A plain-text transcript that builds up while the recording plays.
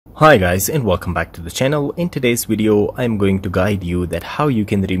Hi guys, and welcome back to the channel. In today's video I'm going to guide you that how you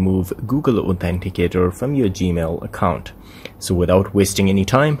can remove Google Authenticator from your Gmail account. So without wasting any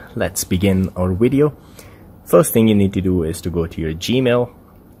time, let's begin our video. First thing you need to do is to go to your Gmail,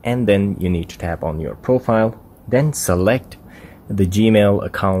 and then you need to tap on your profile, then select the Gmail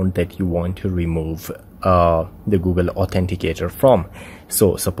account that you want to remove the Google Authenticator from.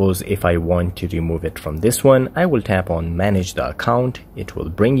 So suppose if I want to remove it from this one, I will tap on manage the account. It will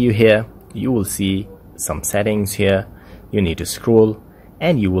bring you here. You will see some settings here. You need to scroll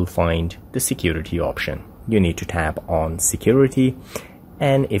and you will find the security option. You need to tap on security,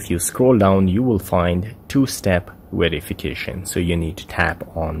 and if you scroll down you will find two-step verification. So you need to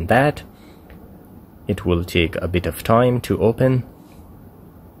tap on that. It will take a bit of time to open.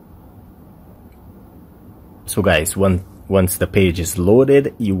 So guys, once the page is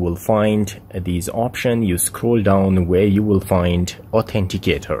loaded, you will find these options. You scroll down where you will find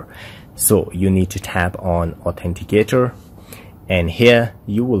Authenticator. So you need to tap on Authenticator, and here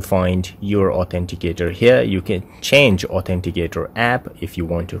you will find your Authenticator. Here you can change Authenticator app if you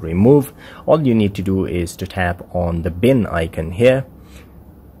want to remove. All you need to do is to tap on the bin icon here.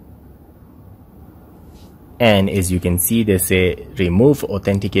 And as you can see, they say remove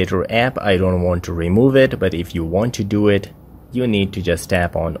Authenticator app. I don't want to remove it, but if you want to do it, you need to just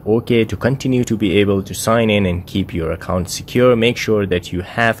tap on OK to continue to be able to sign in and keep your account secure. Make sure that you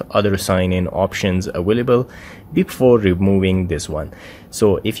have other sign-in options available before removing this one.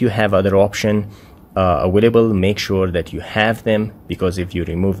 So if you have other option available, make sure that you have them, because if you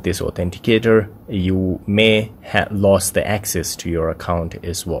remove this Authenticator, you may have lost the access to your account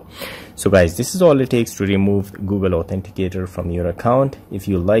as well. So guys, this is all it takes to remove Google Authenticator from your account. If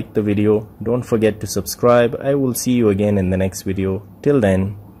you liked the video, don't forget to subscribe. I will see you again in the next video. Till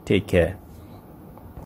then, take care.